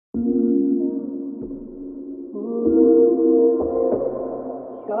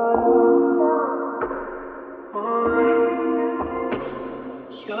What's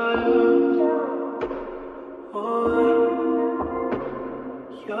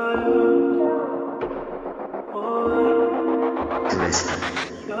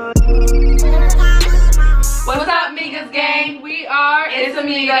up, Amigas gang? We are It's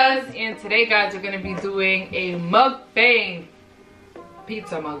Amigas, and today, guys, we're gonna be doing a mukbang,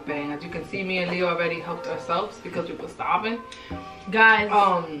 pizza mukbang. As you can see, me and Leo already helped ourselves because we were starving. Guys,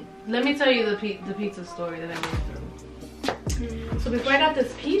 let me tell you the pizza story that I went through. So before I got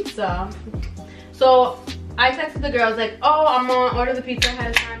this pizza, so I texted the girls like, oh, I'm gonna order the pizza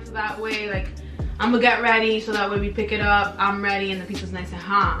ahead of time so that way, like, I'm gonna get ready so that way we pick it up, I'm ready, and the pizza's nice and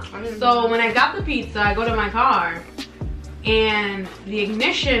hot. So when I got the pizza, I go to my car and the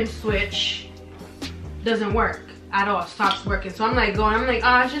ignition switch doesn't work at all, stops working. So I'm like,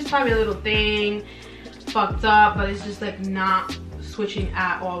 oh, it's just probably a little thing, fucked up, but it's just like not switching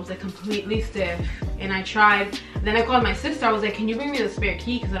at all. It was like completely stiff, and I tried. Then I called my sister. I was like, can you bring me the spare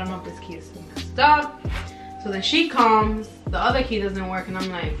key, because I don't know if this key is messed up. So then she comes, the other key doesn't work, and I'm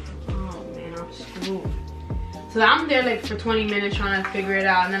like, oh man, I'm screwed. So I'm there like for 20 minutes trying to figure it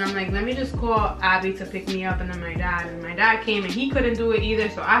out, and then I'm like, let me just call Abby to pick me up, and then my dad came and he couldn't do it either,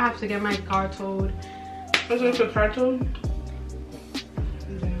 so I have to get my car towed. Was it your car towed?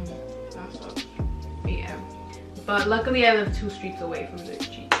 Yeah, but luckily I live 2 streets away from the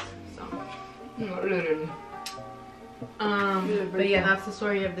cheese, so no, literally. But yeah, that's the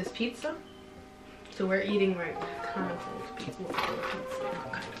story of this pizza. So we're eating right now. Kind of cold pizza. Kind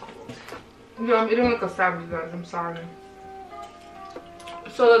of cold. Yeah, I'm eating like a savage, guys. I'm sorry.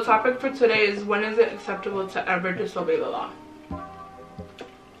 So the topic for today is, when is it acceptable to ever disobey the law?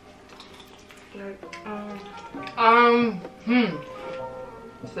 Like,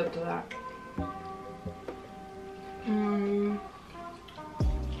 Step to that. Let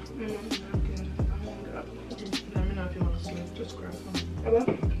me know if you want to sleep. Just grab some. Hello?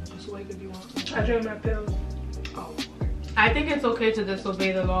 Just wake if you want. I drink my pills. Oh. I think it's okay to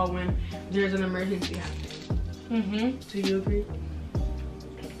disobey the law when there's an emergency happening. Do you agree?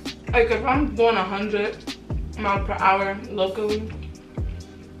 Like, if I'm going 100 miles per hour locally,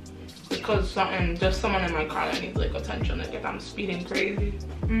 because someone in my car that needs like attention, like if I'm speeding crazy.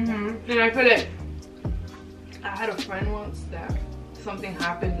 And I feel like I had a friend once that something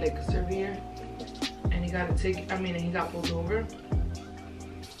happened like severe, and he got pulled over,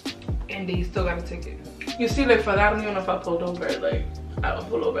 and they still got a ticket. You see, like, for that, I don't even know if I pulled over. Like, I would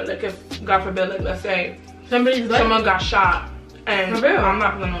pull over. Like, if God forbid, like, let's say someone got shot and I'm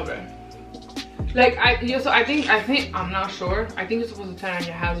not pulling over. Like, I think I'm not sure. I think you're supposed to turn on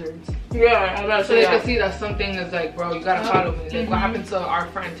your hazards. Yeah, I'm about to say they can see that something is like, bro, you gotta follow me. Like, what happened to our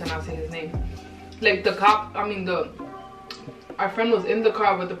friend, to not say his name? Like, the cop, our friend was in the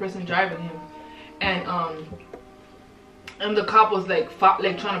car with the person driving him, and the cop was like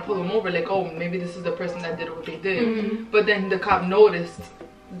trying to pull him over, like, oh, maybe this is the person that did what they did. But then the cop noticed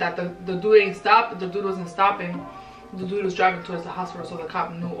that the dude wasn't stopping. The dude was driving towards the hospital, so the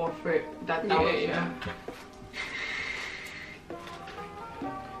cop knew off it that was him.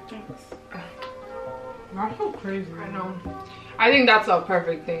 That's so crazy. I know. I think that's a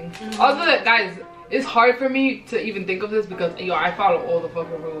perfect thing. Also, guys, it's hard for me to even think of this because, yo, I follow all the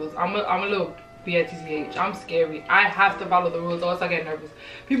fucking rules. I'm a little bitch. I'm scary. I have to follow the rules, or else I get nervous.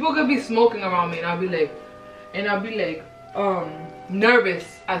 People could be smoking around me, and I'll be like,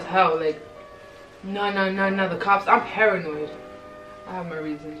 nervous as hell. Like, no, the cops. I'm paranoid. I have my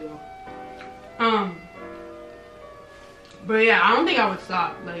reasons, yo. But yeah, I don't think I would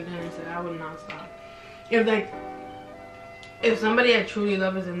stop. Like I said, I would not stop. If somebody I truly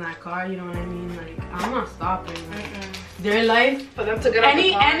love is in that car, you know what I mean? Like, I'm not stopping. Like, their life, for them to get out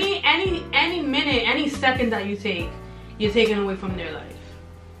the car. any minute, any second that you take, you're taking away from their life.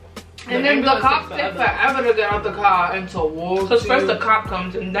 And then the cops take forever to get out the car and to walk. Because first the cop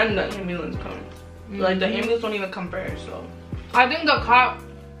comes and then the ambulance comes. Like, the ambulance don't even come first. So I think the cop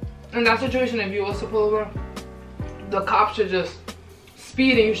in that situation, if you was to pull over, the cop should just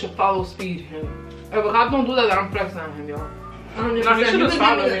speed and you should follow speed him. If a cop don't do that, then I'm flexing on him, yo. 100%. You should just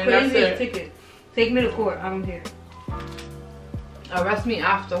follow me, and that's it. Ticket. Take me to court. I don't care. Arrest me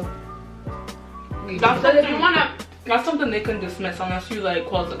after. That's something they can dismiss unless you like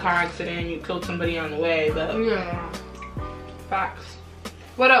caused a car accident and you killed somebody on the way. But yeah, facts.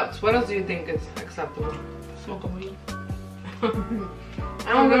 What else? What else do you think is acceptable? Smoking weed.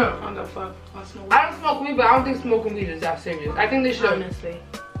 I don't know. I don't smoke weed, but I don't think smoking weed is that serious. I think they should. Honestly,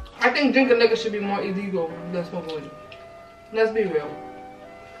 I think drinking liquor should be more illegal than smoking weed. Let's be real.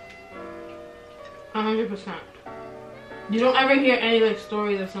 100%. You don't ever hear any like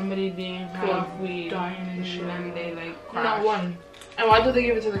stories of somebody being high off weed dying and shit, and they like crash. Not one. And why do they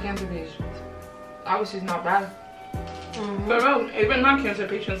give it to the cancer patients? Obviously it's not bad. But no, even non-cancer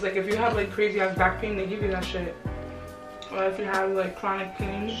patients, like if you have like crazy ass back pain, they give you that shit. Or if you have like chronic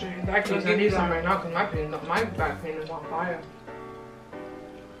pain, Back pain, I need some right now because my back pain is on fire.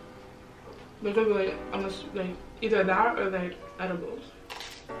 they could be like, either that or like edibles.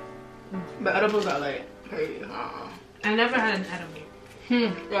 But edibles are like crazy. I never had an edible.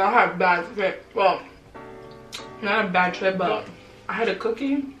 Yeah, I had a bad trip. Well, not a bad trip, but I had a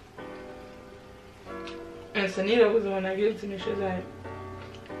cookie. And Sanita was the one that gave it to me. She was like,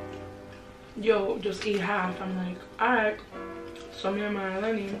 yo, just eat half. I'm like, alright. So me and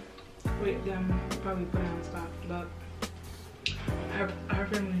Marlene, wait, damn, probably put it on spot, but her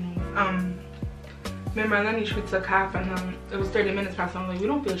family knows. Me and Marlene, she took half, and it was 30 minutes past. I'm like, we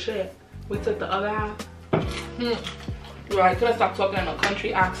don't feel shit. We took the other half. Well, I couldn't stop talking in a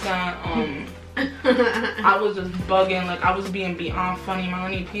country accent. I was just bugging, like I was being beyond funny.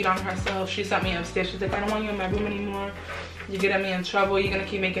 Marlene peed on herself. She sent me upstairs. She's like, I don't want you in my room anymore. You're getting me in trouble. You're gonna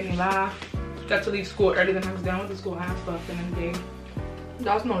keep making me laugh. Got to leave school early the next day. I went to school half fucked and then gay.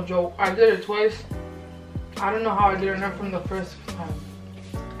 That's no joke. I did it twice. I don't know how I did it not from the first time.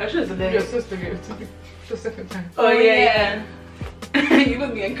 That's just a day. Your sister gave it to me the second time. Oh yeah. You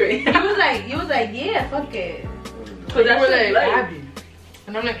was being crazy. You was like, yeah, fuck it. But that's like Abby.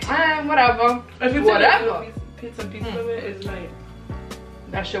 And I'm like, whatever. If you whatever. Take some piece of it, it's like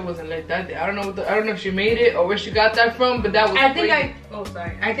that shit wasn't like that day. I don't know I don't know if she made it or where she got that from, but that was crazy.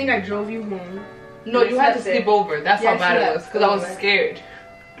 I think I drove you home. No, you had to sleep over. That's how bad it was. Because I was scared.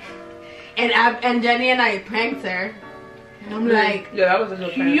 And Jenny and I pranked her. And I'm like, yeah, that was a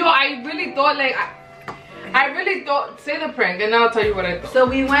good prank. Yo, I really thought like I really thought, say the prank and then I'll tell you what I thought. So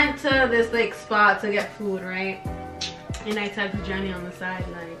we went to this like spot to get food, right? And I texted Jenny on the side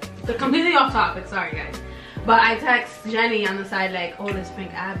like, so completely off topic, sorry guys. But I text Jenny on the side like, oh, let's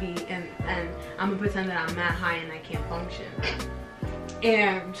prank Abby and I'm gonna pretend that I'm mad high and I can't function.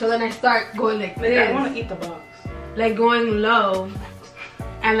 And so then I start going like this. I wanna eat the box. Like going low.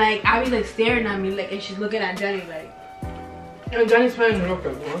 And like Abby's like staring at me like, and she's looking at Jenny like. And Jenny's playing look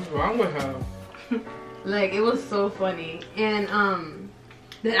at what's wrong with her? Like it was so funny. And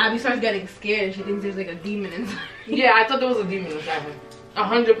then Abby starts getting scared and she thinks there's like a demon inside. Yeah, I thought there was a demon inside her.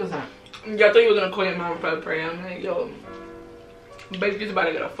 100%. Yeah, I thought you were gonna call your mom for a prayer. I'm like, yo, baby's about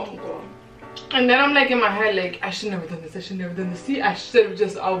to get a phone call. And then I'm like in my head, like, I should never done this, I should never done this. See, I should have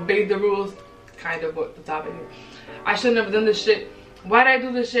just obeyed the rules. Kind of what the topic is. I should never done this shit. Why did I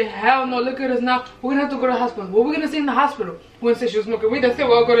do this shit? Hell no, look at us now. We're gonna have to go to the hospital. What are we gonna say in the hospital? We're gonna say she was smoking weed, that's it,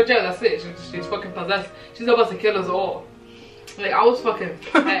 we'll go to jail, that's it. She's fucking possessed. She's about to kill us all. Like, I was fucking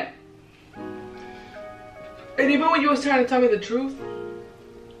mad. And even when you was trying to tell me the truth,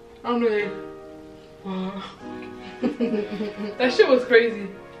 I'm like, that shit was crazy.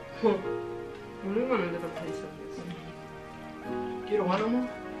 We want a different place of this. You don't want no more?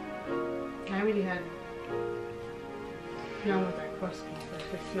 I already had. No, with that crust.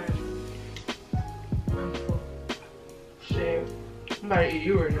 It's not. I'm full. Shame. I'm about to eat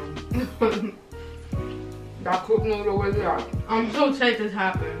you right now. That cooked noodle, where's it at? I'm so excited this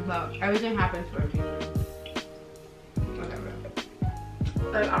happened, but everything happens for a reason. Whatever.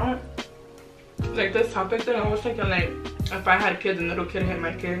 Like, I don't. Like, this topic thing, I was thinking, like, if I had kids and little kid hit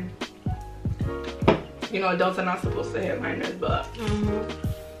my kid. You know, adults are not supposed to hit minors, but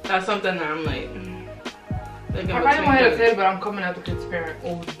that's something that I'm like I probably won't hit a kid, but I'm coming at the kid's parent.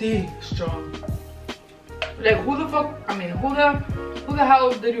 OD strong. Like, who the fuck? I mean, who the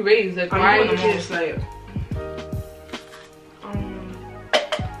hell did you raise? Like, why are you just like?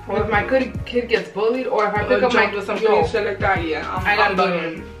 Or if my kid gets bullied, or if I pick up my with some shit like that, yeah, I'm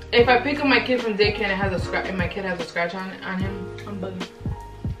bugging. If I pick up my kid from daycare and it has a scratch, and my kid has a scratch on him, I'm bugging.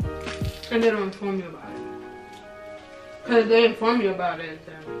 And they don't inform you about it. Because they inform you about it,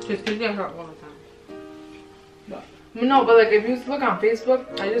 just kids get hurt all the time. No, but like if you look on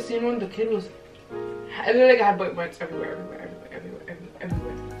Facebook, I just seen one. The kid was, it looked like I had bite marks everywhere.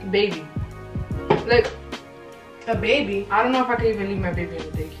 Baby, like a baby. I don't know if I could even leave my baby in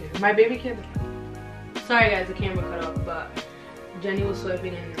the daycare. My baby kid. Sorry guys, the camera cut off, but Jenny was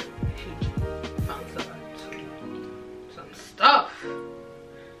swiping and she found some stuff.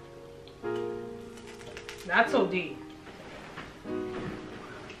 That's OD.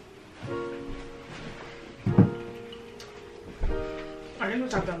 I think it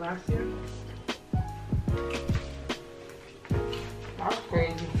was like that last year. That's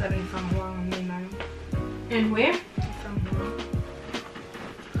crazy. Setting some wrong on midnight. And where?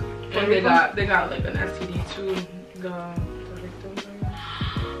 And they got like an STD too. The victims.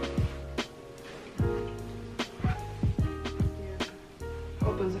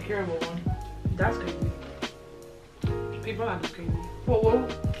 Hope it's a hearable one. That's crazy. People are just crazy. Whoa.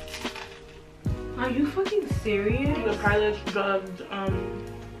 Are you fucking serious? The pilot drugged,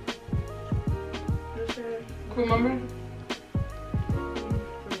 Crew member?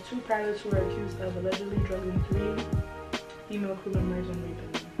 for 2 pilots who are accused of allegedly drugging 3 female crew members and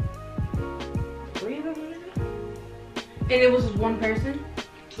raping them. 3 of them? And it was just one person?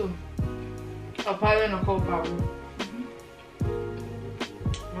 2. A pilot and a co-pilot.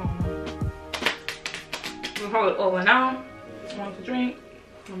 We'll call it over now. Just want to drink.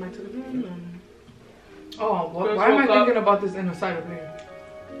 Go back to the room. Oh, Girls why am I woke up. thinking about this in the side of here?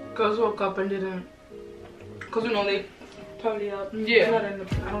 Girls woke up and didn't. Because you know they party up. Yeah.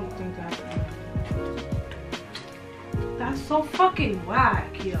 I don't think that happened. That's so fucking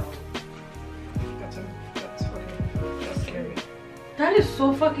whack, yo. That's scary. That is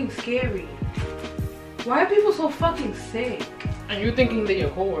so fucking scary. Why are people so fucking sick? And you thinking they're your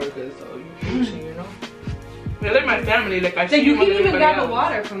co-workers, so you bullshit, you know? They're like my family. Like I see Like, you them can't with even grab everybody the else.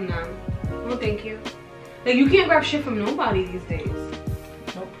 water from them. No, thank you. Like, you can't grab shit from nobody these days.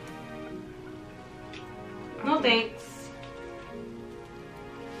 Nope. No thanks.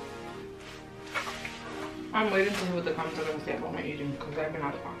 I'm waiting to see what the comments are gonna say about my eating because I've been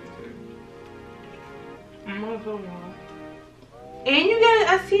out of pocket today. I'm gonna feel wrong. And you got an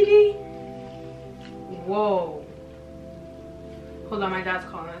STD? Whoa. Hold on, my dad's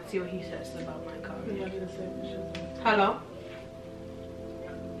calling. Let's see what he says about my car. Yeah, I need to say this shit. Hello?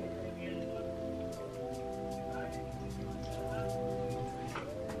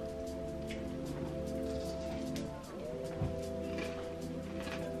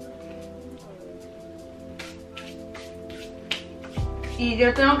 Y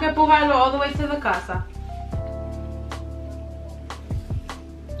yo tengo que empujarlo all the way to the casa.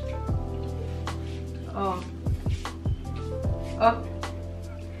 Oh. Oh.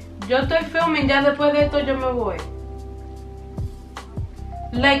 Yo estoy filming, ya después de esto yo me voy.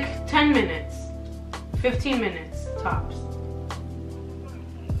 Like 10 minutes. 15 minutes, tops.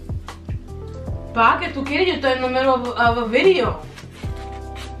 Pa, que tú quieres, yo estoy in the middle of a video.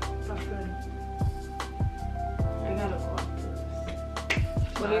 That's good. I gotta go after this.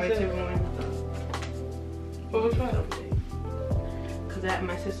 What is it? What was that over there? Because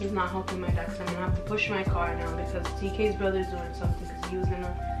my sister's not helping my dad, because I'm gonna have to push my car now because TK's brother's doing something because he was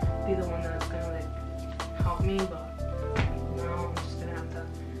gonna be the one that's gonna like help me, but now I'm just gonna have to,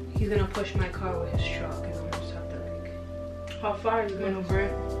 he's gonna push my car with his truck and I'm just have to like, How far is it going over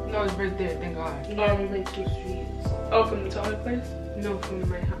it? No, it's right there, thank God. like 2 streets. Oh, from the towing place? No, from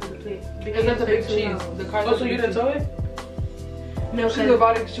my house, the place. Is that the big cheese? The car. Oh, so you didn't tow it? No, She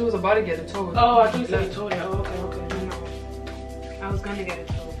was about to get it towed. Oh, I thought you said you towed it. Oh, okay. no. I was gonna get it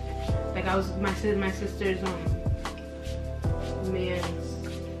towed. Like I was, my sister's man's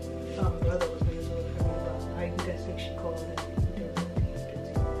brother was gonna do it for me, but I'm guessing she called and did it.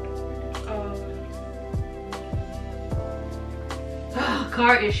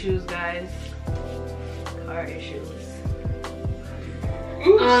 Car issues, guys. Car issues.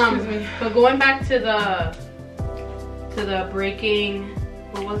 Ooh, excuse me. But going back to the breaking,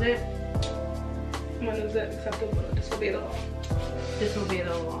 what was it? When is it acceptable? This will be the law. This will be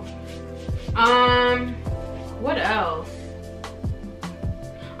the law. What else?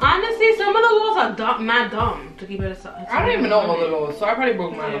 Honestly, some of the laws are dumb, mad dumb to keep it aside. I don't even know all the laws, so I probably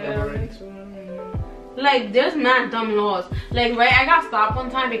broke mine up already. Like, there's mad dumb laws. Like, right, I got stopped one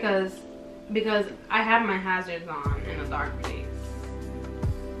time because I had my hazards on in a dark place.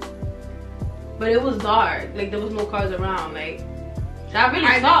 But it was dark. Like, there was no cars around. Like, that really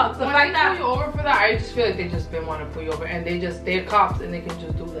sucks. The When fact they that pull you over for that, I just feel like they just been want to pull you over, and they're cops and they can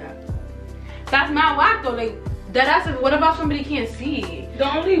just do that. that's mad whack though. Like, that's what about somebody can't see? The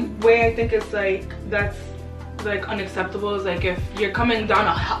only way I think it's like that's like unacceptable is like if you're coming down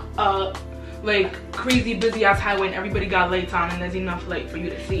a like crazy busy ass highway and everybody got lights on and there's enough light for you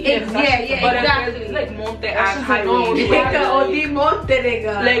to see. Yeah, But exactly. if there's like monte That's ass just highways, Like,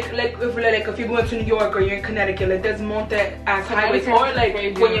 like if you're going to New York or you're in Connecticut, like there's monte ass highways, Connecticut or is like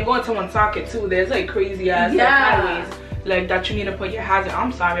crazy. when you're going to Woonsocket too, there's like crazy ass like, Yeah. highways like that you need to put your hazard.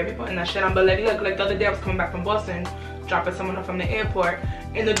 I'm sorry if you're putting that shit on, but like look, like the other day I was coming back from Boston, dropping someone off from the airport,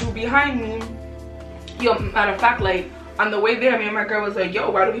 and the dude behind me, yo, matter of fact, like on the way there, me and my girl was like,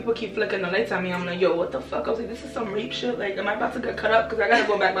 yo, why do people keep flicking the lights at me? I'm like, yo, what the fuck? I was like, this is some rape shit. Like, am I about to get cut up? Because I gotta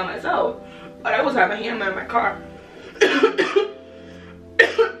go back by myself. But I was having a hammer in my car.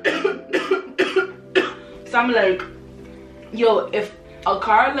 So I'm like, yo, if a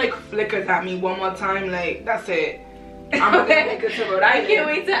car like flickers at me one more time, like that's it. I'm gonna make it to Rhode Island. I can't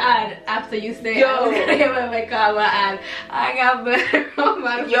wait to add after you say Yo. I was gonna get in my car, but add I got better on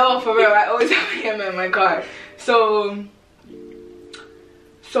my Yo, for real, I always have him in my car. So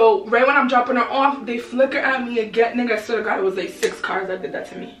right when I'm dropping her off, they flicker at me again. Nigga, I swear to God, it was like 6 cars that did that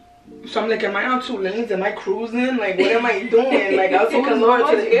to me. So I'm like, am I on 2 lanes? Am I cruising? Like, what am I doing? Like, I was taking Laura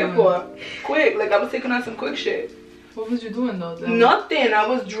to the airport. Quick, like, I was taking on some quick shit. What was you doing though? Nothing. I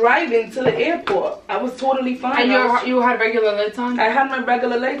was driving to the airport. I was totally fine. And you had regular lights on? I had my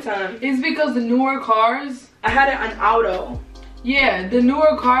regular lights on. It's because the newer cars. I had it on auto. Yeah, the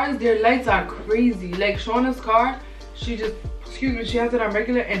newer cars, their lights are crazy. Like Shauna's car, she has it on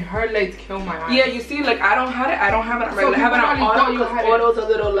regular and her lights kill my eyes. Yeah, you see, like I don't have it on regular. I have it on auto because auto's a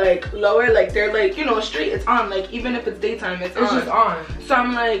little like lower, like they're like, you know, straight, it's on. Like even if it's daytime, it's just on. So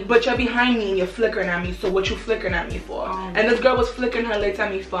I'm like, but you're behind me and you're flickering at me, so what you flickering at me for? And this girl was flickering her lights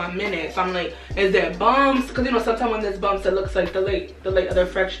at me for a minute. So I'm like, is there bumps? Because you know, sometimes when there's bumps, it looks like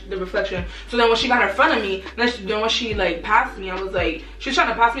the reflection. So then when she got in front of me, then when she like passed me, I was like, she was trying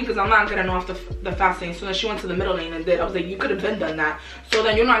to pass me because I'm not getting off the fast lane. So then she went to the middle lane and did. I was like, you could have been done that. So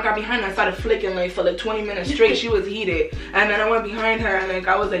then, you know, I got behind her and started flicking like for like 20 minutes straight. She was heated, and then I went behind her and like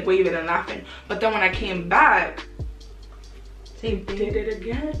I was like waving and laughing. But then when I came back, same thing. Did it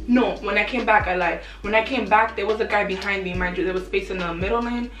again? No, when I came back, I lied. When I came back, there was a guy behind me, mind you. There was space in the middle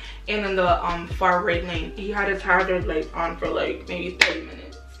lane and in the far right lane. He had his hazard light on for like maybe 30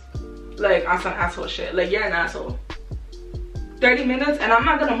 minutes. Like on some asshole shit. Like, you're an asshole. 30 minutes and I'm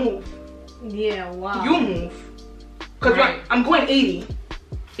not gonna move. Yeah, wow. You move. Cause I'm going 80,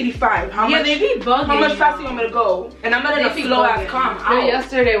 85. How much? They be bugging. How much faster you want me to go? And I'm not in a slow ass car. So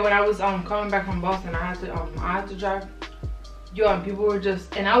yesterday when I was coming back from Boston, I had to drive. Yo, and people were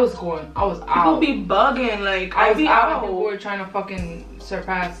just, and I was out. People be bugging, like I was out. People were trying to fucking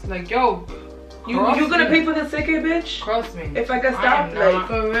surpass. Like, yo, you gonna pay for the ticket, bitch? Cross me. If I get stopped, like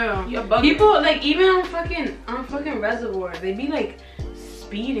for real. You're bugging. People like even on fucking Reservoir, they be like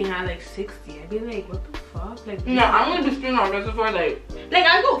speeding at like 60. I'd be like, what the fuck? Like, no, I only be speeding on Reservoir like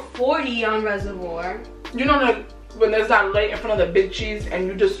I go 40 on Reservoir. You know, like when there's that light in front of the big cheese and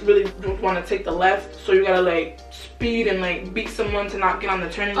you just really don't want to take the left, so you gotta like speed and like beat someone to not get on the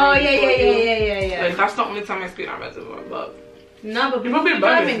turning lane. Oh yeah. Like that's the only time I speed on Reservoir, but no, but people be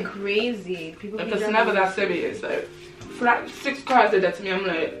driving crazy. People be it's never that serious. Like flat 6 cars did that to me. I'm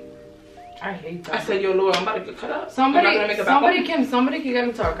like, I hate that. I said, yo, Lord, I'm about to get cut up. Somebody can get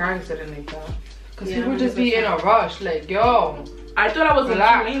into a car accident like that. Cause people just be in a rush. Like, yo, I thought I was in 2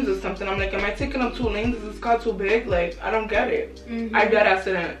 lanes or something. I'm like, am I taking up 2 lanes? Is this car too big? Like, I don't get it. I got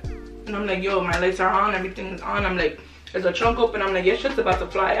accident. And I'm like, yo, my lights are on, everything is on. I'm like, is the trunk open? I'm like, your shit's about to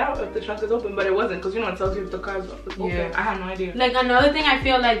fly out if the trunk is open, but it wasn't, because you know it tells you if the car's open. Yeah. I have no idea. Like another thing I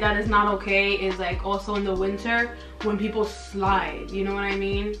feel like that is not okay is like also in the winter when people slide, you know what I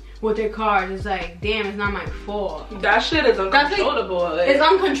mean? With their cars, it's like, damn, it's not my fault. That shit is uncontrollable. Like, it's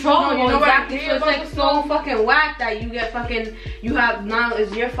uncontrollable. No, you know exactly. So it's like so fucking whack that you get fucking, you have now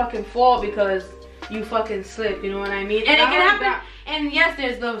it's your fucking fault because you fucking slip, you know what I mean? And it can happen. And yes,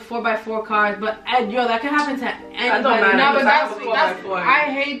 there's the 4x4 cars, but yo, that can happen to anybody. No, but that's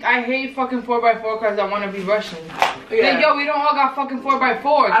I hate fucking 4x4 cars that want to be Russian. Yeah. Like, yo, we don't all got fucking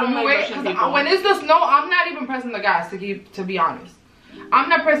 4x4s. I don't like Russian people. When it's the snow, I'm not even pressing the gas to be honest. I'm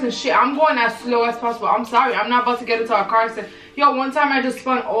not pressing shit. I'm going as slow as possible. I'm sorry. I'm not about to get into a car and say, yo, one time I just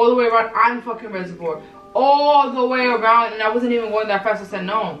spun all the way around on fucking Reservoir. All the way around, and I wasn't even going that fast. I said,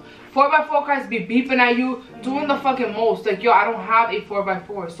 no. 4x4 cars be beeping at you, doing the fucking most. Like, yo, I don't have a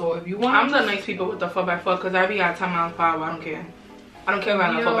 4x4, so if you want, I'm the nice people with the 4x4 because I be at 10 miles per hour. I don't care. I don't care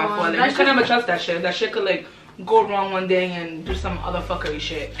about a 4x4. Like, you can never trust that shit. That shit could like go wrong one day and do some other fuckery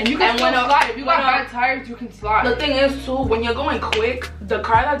shit. And you can slide. If you got bad tires, you can slide. The thing is too, when you're going quick, the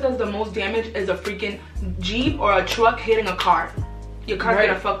car that does the most damage is a freaking Jeep or a truck hitting a car. Your car's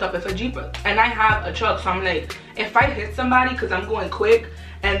getting fucked up. If a Jeep, and I have a truck, so I'm like, if I hit somebody because I'm going quick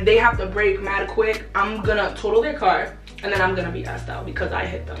and they have to brake mad quick, I'm gonna total their car and then I'm gonna be asked out because I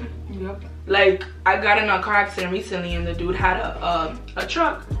hit them. Yep. Like, I got in a car accident recently and the dude had a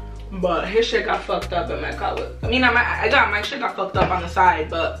truck, but his shit got fucked up and my car was, my shit got fucked up on the side,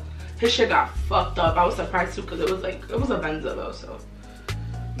 but his shit got fucked up. I was surprised too because it was a Benza though, so.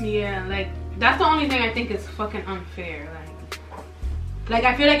 Yeah, like, that's the only thing I think is fucking unfair. Like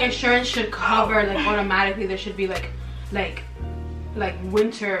I feel like insurance should cover, like, automatically. There should be like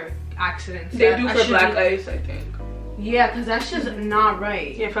winter accidents. They do for black ice, I think. Yeah, because that's just not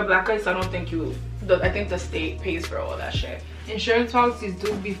right. Yeah, for black ice, I don't think I think the state pays for all that shit. Insurance policies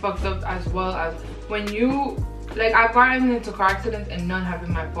do be fucked up, as well as when you, like, I've gotten into car accidents and none have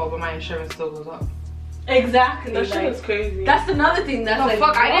been my fault, but my insurance still goes up. Exactly. That shit was crazy. That's another thing. That's like,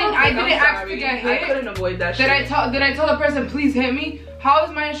 fuck. I didn't ask to get hit. I couldn't avoid that shit. Did I tell the person, please hit me? How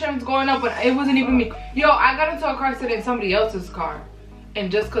is my insurance going up when it wasn't even me? Yo, I got into a car accident in somebody else's car, and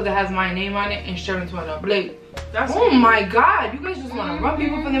just because it has my name on it, insurance went up. Like, That's oh my god, you guys just want to run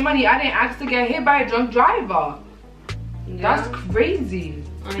people for their money. I didn't ask to get hit by a drunk driver. Yeah. That's crazy.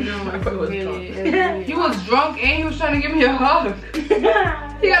 I know. My boy was Really, He was drunk and he was trying to give me a hug. He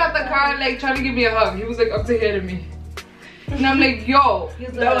got out the car like trying to give me a hug. He was like up to here to me. And I'm like, yo.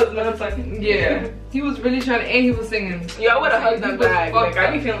 That was not funny. Yeah. He was really trying to, and he was singing. Yo, I would have hugged them back. Like, up.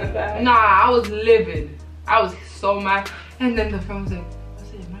 I be feeling bad. Nah, I was livid. I was so mad. And then the friend was like, I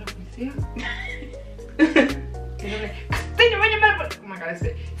said, ¿Mala policía? And I'm like, sí, yo voy a llamar a la policía. Oh my god, I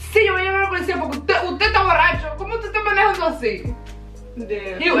said, sí, yo voy a llamar a la policía porque usted está borracho. ¿Cómo usted está manejando así? Damn.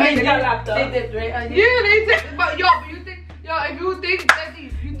 They got locked up. They did, right? Yeah, they said, but yo, if you think that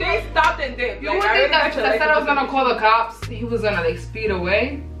They stopped and dipped. you would think that instead I was gonna call the cops, he was gonna like speed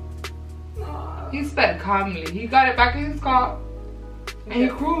away. He sped calmly. He got it back in his car and he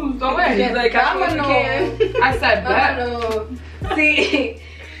cruised away. He's like, I said, bet.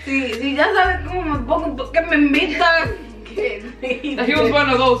 Sí, ya sabes cómo me pongo, que me invitan. He was one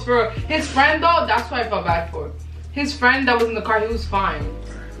of those for his friend though. That's what I felt bad for. His friend that was in the car, he was fine.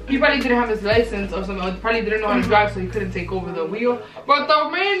 He probably didn't have his license or something. Or probably didn't know how to drive, so he couldn't take over the wheel. But the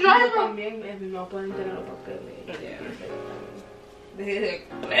main driver.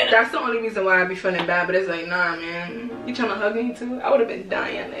 That's the only reason why I be feeling bad, but it's like, nah, man. You trying to hug me too? I would have been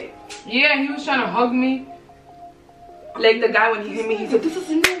dying, like. Yeah, he was trying to hug me. Like the guy when he hit me, he said, "This is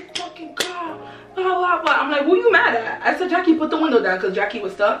a new fucking car." Blah blah blah. I'm like, "Who you mad at?" I said, "Jackie, put the window down," because Jackie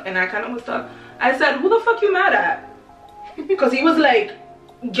was stuck and I kind of was stuck. I said, "Who the fuck you mad at?" Because he was like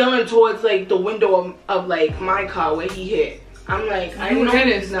yelling towards like the window of like my car where he hit. I'm like, I know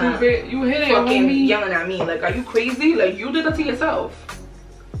he's not stupid. You hit it, fucking homie. yelling at me. Like, are you crazy? Like, you did it to yourself.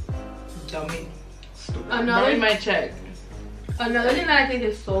 Dummy. Stupid. Another Bring my check. Another thing that I think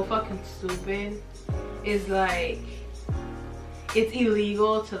is so fucking stupid is like, it's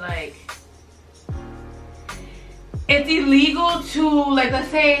illegal to like, it's illegal to like, let's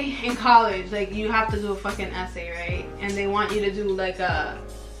say in college, like you have to do a fucking essay, right? And they want you to do like an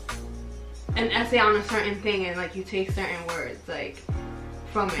essay on a certain thing, and like you take certain words like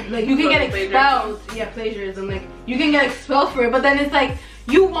from it. Like you can get expelled. Yeah, plagiarism. Like you can get expelled for it, but then it's like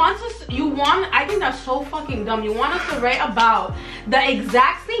I think that's so fucking dumb. You want us to write about the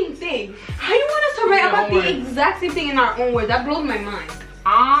exact same thing. How you want us to write about the exact same thing in our own words? That blows my mind.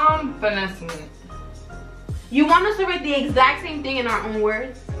 I'm finessing it. You want us to write the exact same thing in our own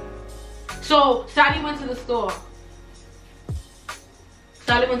words? So Sally went to the store.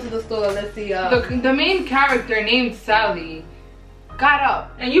 Let's see. The main character named Sally got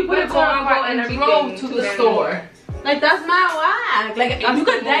up And you put it on and drove to the store. Like that's not whack. Like you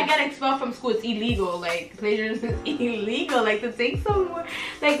could then get expelled from school. It's illegal. Like plagiarism is illegal. Like to take somewhere.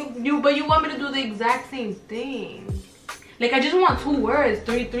 Like but you want me to do the exact same thing. Like I just want 2 words,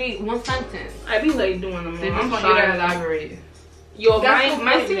 one sentence. I be like doing them. They just want you to elaborate. Yo,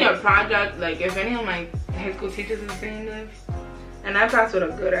 my senior project, like if any of my high school teachers is saying this, and I passed with a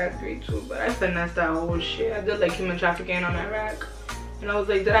good ass grade too, but I finessed that whole shit. I did like human trafficking on Iraq. And I was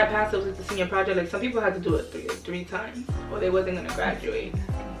like, did I pass it with the senior project? Like some people had to do it three times or they wasn't gonna graduate.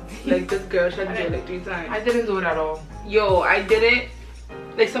 Like this girl, she had to do it like 3 times. I didn't do it at all. Yo, I did it.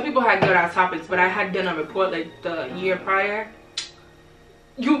 Like some people had good ass topics, but I had done a report like the year prior.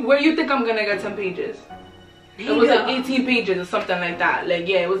 Where you think I'm gonna get 10 pages? It was like 18 pages or something like that. Like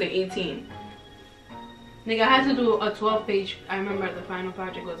yeah, it was like 18. Nigga, I had to do a 12-page. I remember the final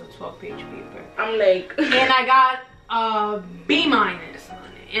project was a 12-page paper. I'm like, and I got a B- on it,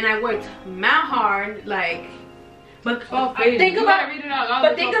 and I worked mad hard, like. But think about a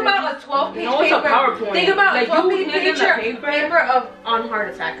 12-page no, it's paper. a PowerPoint. Think about like, a 12-page paper of on heart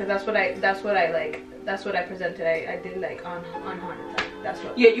attack, because that's what I presented. I did like on heart attack. That's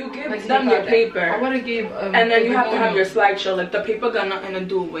what. Yeah, you give like them your paper. I would have gave. And then you have to have your slideshow. Like the paper got nothing to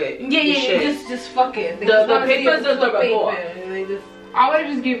do with. Yeah. Just fuck it. The paper's just the report. I would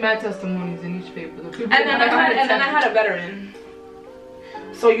have just gave mad testimonies in each paper. And then I had a veteran.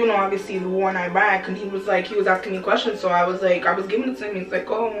 So you know, obviously the war in Iraq, and he was asking me questions. So I was giving it to him. He's like,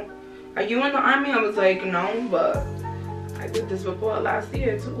 "Oh, are you in the army?" I was like, "No, but I did this report last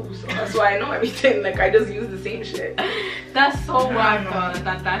year too, so that's why I know everything." Like I just use the same shit. That's so wild though.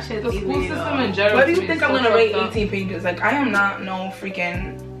 That shit. The school system in general. What do you think I'm gonna rate 18 pages? Like I am not no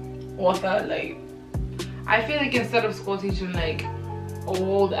freaking author. Like I feel like instead of school teaching like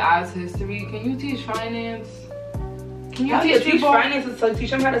old ass history, can you teach finance? Can you How do you teach teach people? finances? Like,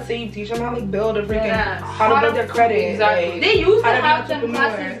 teach them how to save, teach them how to build a freaking, Yes. how to build their credit. Exactly. Like, They used to how to be have them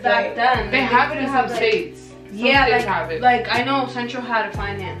entrepreneurs, classes back like, then. They have it in some like, states. Some Yeah, states have it. like I know Central had a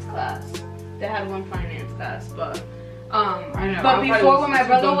finance class. They had one finance class, but I know. but I before thought it when my too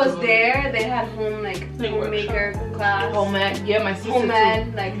brother dumb was to there, they had homemaker class, home ec. Yeah, my sister home too.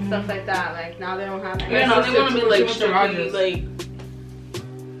 ed, like stuff like that. Like now they don't have that. Yeah, no, they want to be like Mr. strictly, Rogers. like,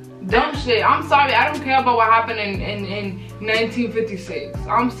 Dumb shit. I'm sorry. I don't care about what happened in 1956.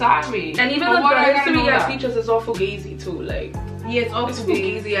 I'm sorry. and even But the what I gotta history know guys that? teach us is all fugazi too. Like, Yeah, it's all it's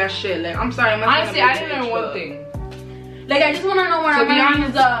fugazi. fugazi ass shit. Like, I'm sorry. Honestly, I didn't learn one thing. Like I just want to know when To I'm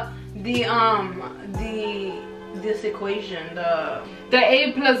be gonna use this equation. The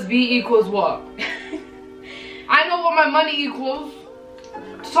A plus B equals what? I know what my money equals.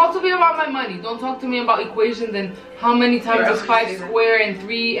 Talk to me about my money. Don't talk to me about equations and how many times does 5 square and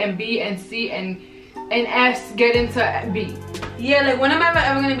 3 and B and C and S get into B. Yeah, like when am I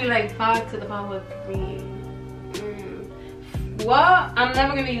ever gonna be like 5 to the power of 3? What? I'm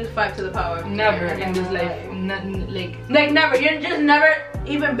never gonna use 5 to the power of 3. Never in this life. Nothing like. Like never. You're just never.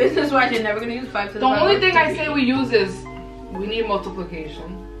 Even business wise, you're never gonna use 5 to the The power only of thing 3. I say we use is we need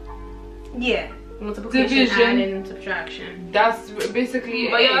multiplication. Yeah. Multiplication, Division. adding, and subtraction. That's basically.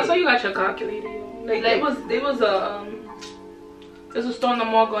 But yeah, that's why you got your calculator. Like, there's a store in the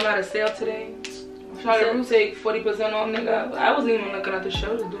mall going out of sale today. Charlotte Russe take 40% off, nigga. I wasn't even looking at the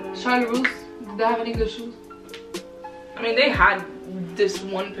shelves doing it. Charlotte Russe, did they have any good shoes? I mean, they had this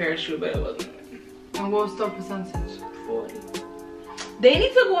one pair of shoes, but it wasn't. And what was the percentage? 40. They need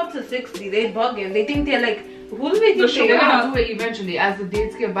to go up to 60. They bugging. They think they're like. Who do they think The they They're are? gonna do it eventually. As the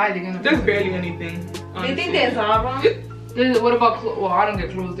dates get by, they're gonna. There's do it. barely anything. They think they're Zara. What about well, I don't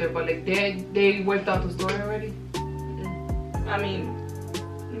get clothes there, but like they wiped out the store already. I mean,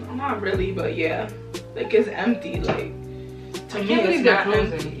 not really, but yeah. Like, it's empty. Like, to I me, can't it's believe they're not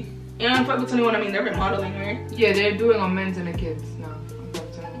closing. empty. Yeah, in fact, 21, I mean, they're remodeling, right? Yeah, they're doing on men's and the kids now.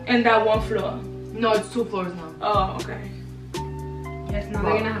 And that one floor. No, it's 2 floors now. Oh, okay. Yes, now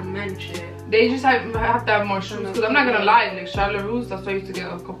they're gonna have men shit. They just have to have more shoes. Because I'm not gonna lie, like Charlotte Russe, that's why I used to get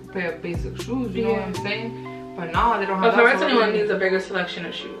a couple pair of basic shoes. You know what I'm saying? But now they don't have. But Forever 21 needs a bigger selection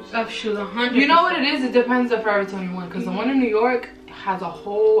of shoes. Of shoes, 100%. You know what it is? It depends on Forever 21. Because the one in New York has a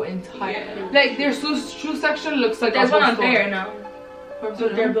whole entire like their shoe section looks like. There's a whole one on store. there now. So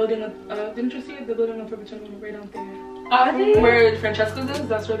They're building a. Didn't you see it? They're building a Forever 21 right out there. Are they? Where Francesca's is,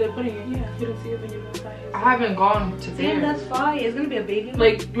 that's where they're putting it. Yeah, you didn't see it when you went by. I haven't gone to there. Damn, that's fire. It's gonna be a baby.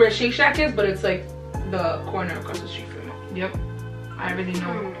 Like where Shake Shack is, but it's like the corner across the street from it. Yep. I already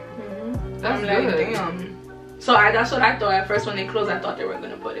know. That's I'm like, good. damn. So that's what I thought at first when they closed. I thought they were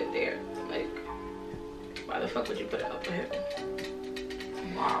gonna put it there. Like, why the fuck would you put it up there?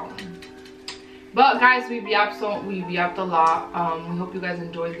 Wow. But guys, we yapped a lot. We hope you guys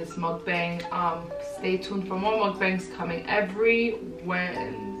enjoyed this mukbang. Stay tuned for more mukbangs coming every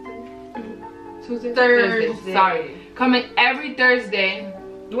Wednesday, Tuesday, Thursday. Sorry, coming every Thursday.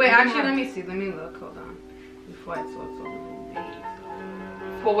 Wait, actually, let me see. Let me look. Hold on. Before I talk so many days.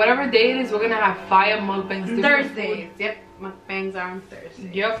 For whatever day it is, we're gonna have fire mukbangs. different Thursdays. food. Yep, mukbangs are on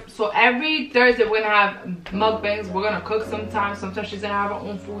Thursdays. Yep. So every Thursday we're gonna have mukbangs. We're gonna cook sometimes. Sometimes she's gonna have her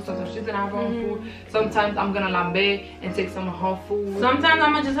own food. Sometimes she's gonna have her own food. Sometimes I'm gonna lambe and take some of her food. Sometimes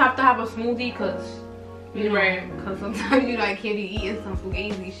I'm gonna just have to have a smoothie because. Right. Because sometimes you know I can't be eating some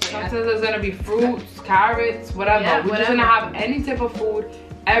fugazi shit. Sometimes there's gonna be fruits, carrots, whatever. Yeah, We're just gonna have any type of food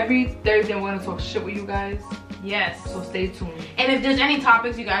every Thursday. We're gonna talk shit with you guys. Yes. So stay tuned. And if there's any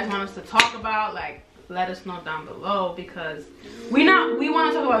topics you guys want us to talk about, like let us know down below because we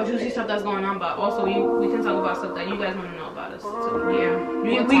want to talk about juicy stuff that's going on, but also we can talk about stuff that you guys want to know about us. So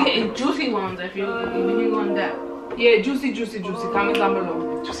yeah, we can juicy ones if you we can go in depth. Yeah, juicy. Comment down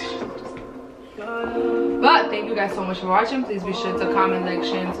below. But thank you guys so much for watching. Please be sure to comment, like,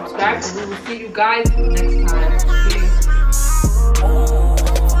 share, and subscribe. And we will see you guys next time.